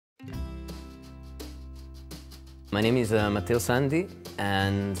My name is Matteo Sandi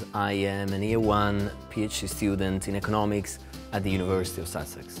and I am an Year 1 PhD student in economics at the University of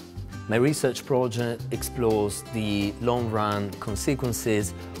Sussex. My research project explores the long-run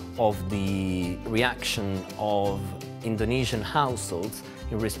consequences of the reaction of Indonesian households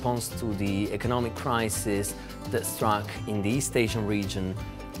in response to the economic crisis that struck in the East Asian region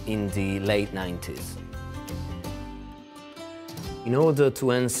in the late 90s. In order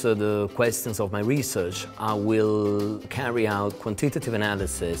to answer the questions of my research, I will carry out quantitative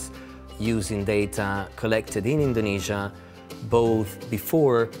analysis using data collected in Indonesia both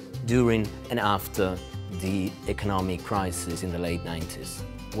before, during and after the economic crisis in the late 90s.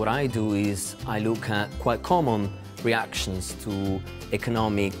 What I do is I look at quite common reactions to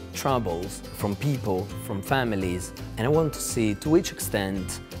economic troubles from people, from families, and I want to see to which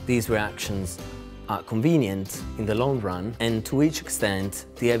extent these reactions are convenient in the long run and to which extent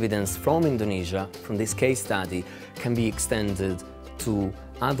the evidence from Indonesia, from this case study, can be extended to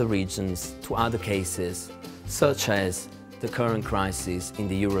other regions, to other cases, such as the current crisis in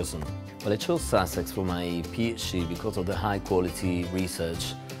the Eurozone. Well, I chose Sussex for my PhD because of the high-quality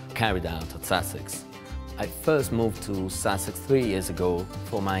research carried out at Sussex. I first moved to Sussex 3 years ago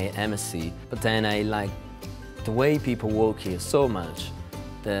for my MSc, but then I liked the way people work here so much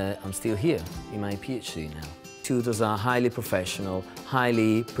that I'm still here in my PhD now. Tutors are highly professional,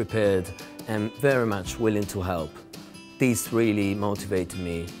 highly prepared and very much willing to help. This really motivated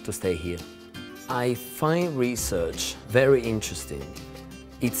me to stay here. I find research very interesting.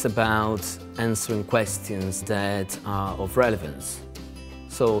 It's about answering questions that are of relevance.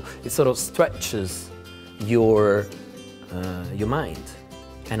 So it sort of stretches your mind,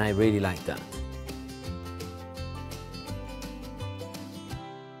 and I really like that.